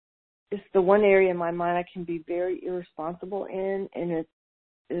it's the one area in my mind I can be very irresponsible in, and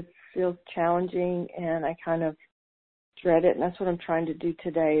it feels challenging, and I kind of dread it, and that's what I'm trying to do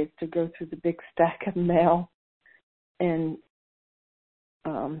today, is to go through the big stack of mail, and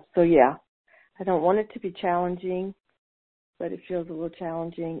so yeah, I don't want it to be challenging, but it feels a little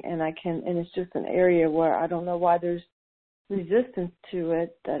challenging, and it's just an area where I don't know why there's resistance to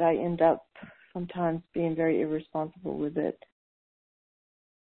it, that I end up sometimes being very irresponsible with it.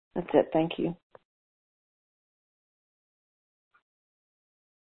 That's it. Thank you.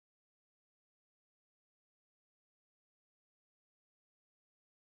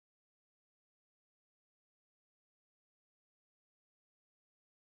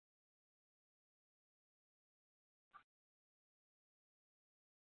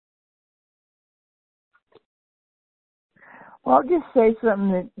 Well, I'll just say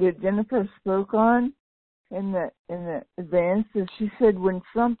something that Jennifer spoke on. in the advance is she said when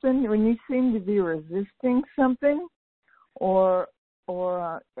you seem to be resisting something or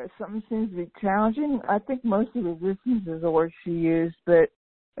something seems to be challenging, I think mostly resistance is the word she used, but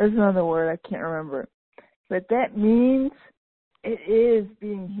there's another word I can't remember. But that means it is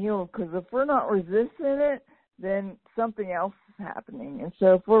being healed, because if we're not resisting it, then something else is happening. And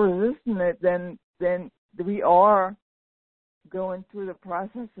so if we're resisting it, then we are going through the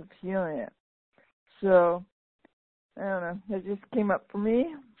process of healing it. So, I don't know, that just came up for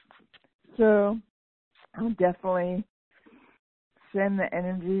me. So, I'll definitely send the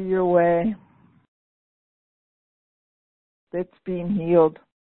energy your way that's being healed.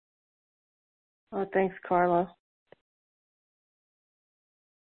 Oh, thanks, Carla.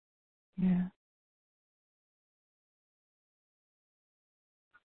 Yeah.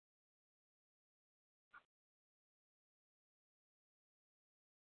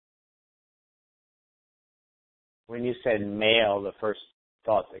 When you said male, the first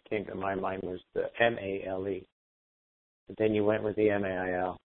thought that came to my mind was the M-A-L-E. But then you went with the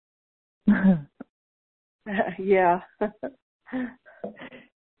M-A-I-L. Yeah.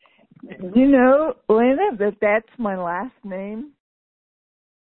 You know, Lena, that's my last name.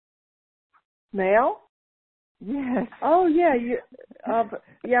 Male? Yes. Oh, yeah.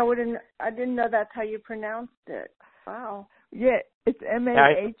 I didn't know that's how you pronounced it. Wow. Yeah, it's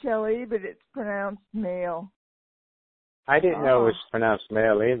M-A-H-L-E, but it's pronounced male. I didn't know it was pronounced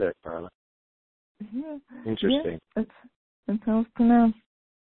male either, Carla. Yeah. Interesting. Yeah, that's how it's pronounced.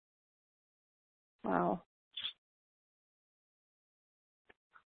 Wow.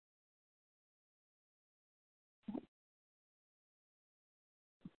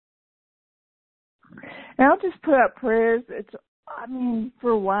 And I'll just put up prayers. For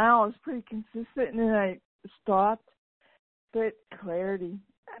a while, it's pretty consistent, and then I stopped. But clarity.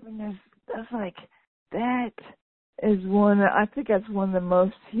 That is I think that's one of the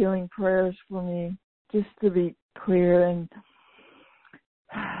most healing prayers for me, just to be clear and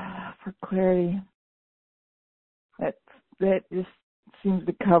for clarity. That just seems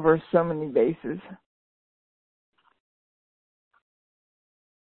to cover so many bases.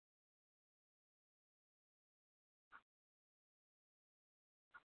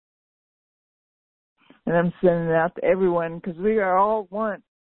 And I'm sending it out to everyone because we are all one.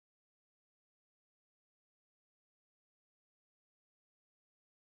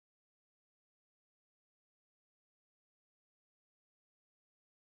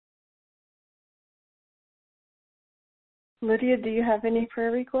 Lydia, do you have any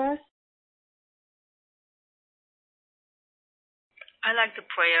prayer requests? I like the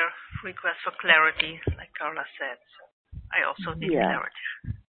prayer request for clarity, like Carla said. So I also need clarity.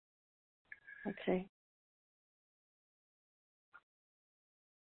 Okay.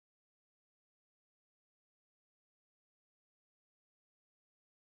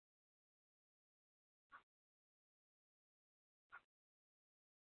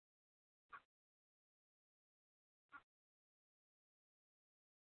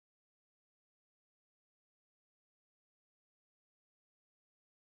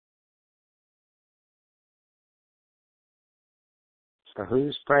 So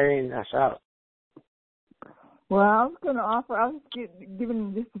who's praying us out? Well, I was going to offer, I was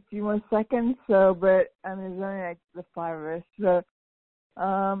giving just a few more seconds, but there's only like the five of us. So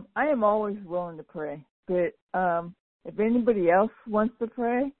I am always willing to pray. But if anybody else wants to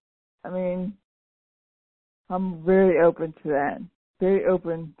pray, I'm very open to that. Very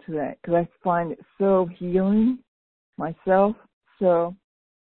open to that because I find it so healing myself. So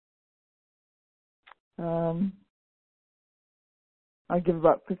I'll give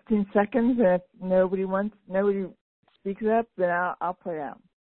about 15 seconds, and if nobody speaks up, then I'll pray out.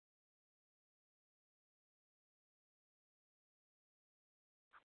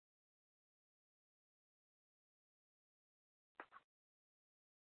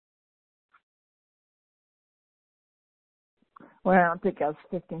 Well, I don't think that was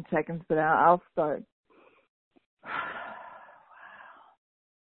 15 seconds, but I'll start.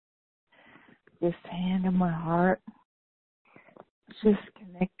 This hand on my heart, just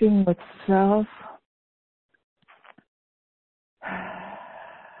connecting with self,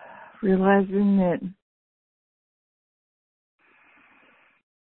 realizing that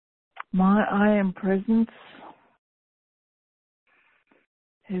my I am presence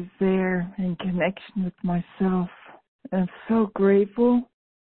is there in connection with myself. And I'm so grateful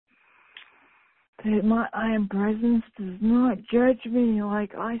that my I am presence does not judge me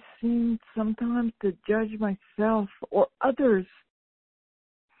like I seem sometimes to judge myself or others.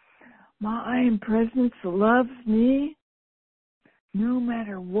 My I am presence loves me no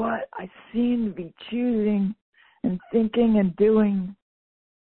matter what I seem to be choosing and thinking and doing.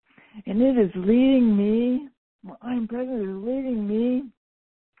 And it is leading me, I am present is leading me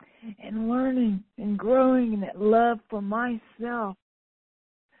in learning and growing in that love for myself.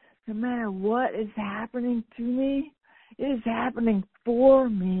 No matter what is happening to me, it is happening for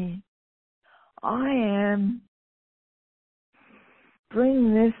me. I am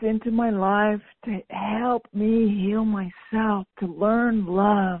bringing this into my life to help me heal myself, to learn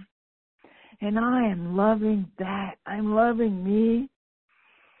love. And I am loving that. I'm loving me.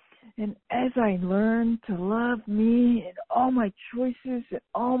 And as I learn to love me in all my choices and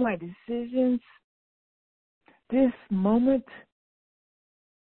all my decisions, this moment,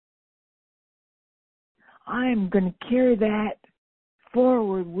 I'm going to carry that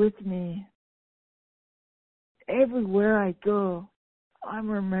forward with me. Everywhere I go, I'm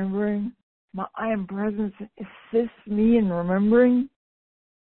remembering. My I am presence assists me in remembering.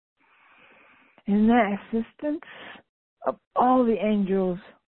 And that assistance of all the angels,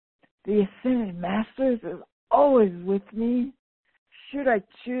 the Ascended Masters, is always with me. Should I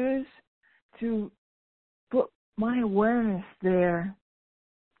choose to put my awareness there,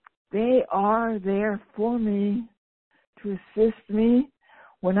 they are there for me to assist me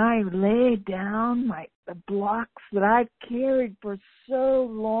when I lay down the blocks that I've carried for so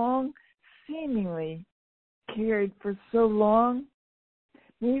long, seemingly carried for so long,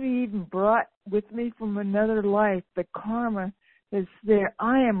 maybe even brought with me from another life, the karma that's there.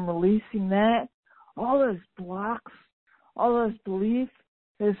 I am releasing that, all those blocks, all those beliefs,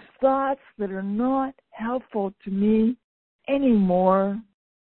 those thoughts that are not helpful to me anymore.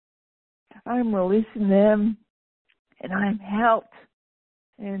 I'm releasing them, and I'm helped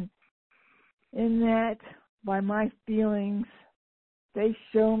in that by my feelings. They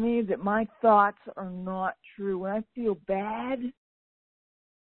show me that my thoughts are not true. When I feel bad,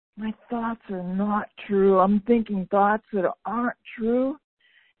 my thoughts are not true. I'm thinking thoughts that aren't true,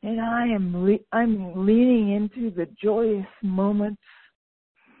 and I'm leaning into the joyous moments.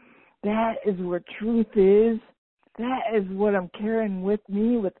 That is where truth is. That is what I'm carrying with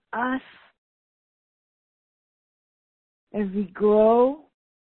me, with us, as we grow,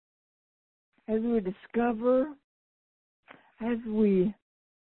 as we discover, as we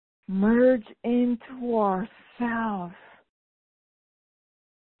merge into ourselves.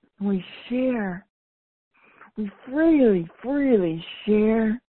 We share. We freely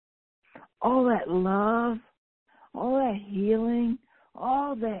share all that love, all that healing,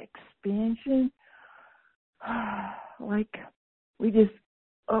 all that expansion. Like we just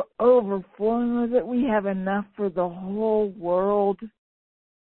overflowing with it. We have enough for the whole world,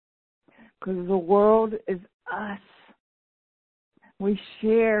 because the world is us. We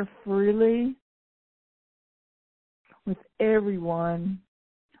share freely with everyone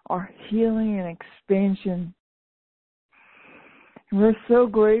our healing and expansion. And we're so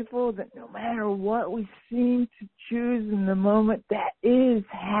grateful that no matter what we seem to choose in the moment, that is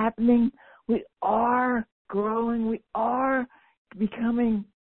happening. We are growing. We are becoming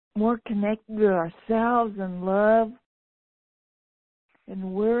more connected to ourselves and love,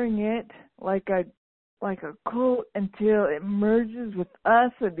 and wearing it like a coat until it merges with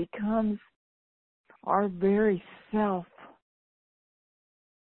us and becomes our very self.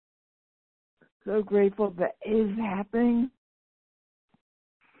 So grateful that is happening.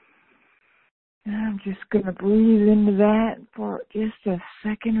 And I'm just going to breathe into that for just a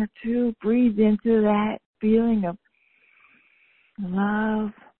second or two. Breathe into that feeling of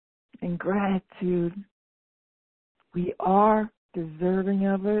love and gratitude. We are deserving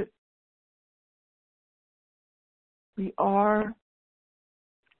of it. We are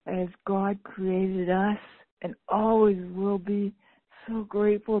as God created us, and always will be. So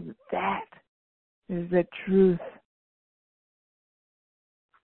grateful that that is the truth.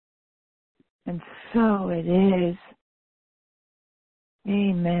 And so it is.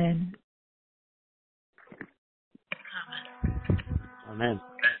 Amen. Amen.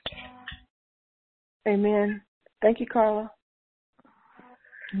 Amen. Thank you, Carla.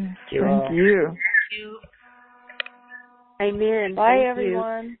 Yes, thank you. Amen. Bye, Thank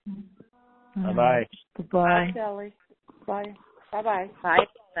everyone. Bye-bye. Bye-bye. Bye, Sally. Bye. Bye-bye. Bye,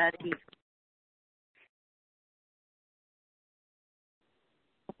 everybody.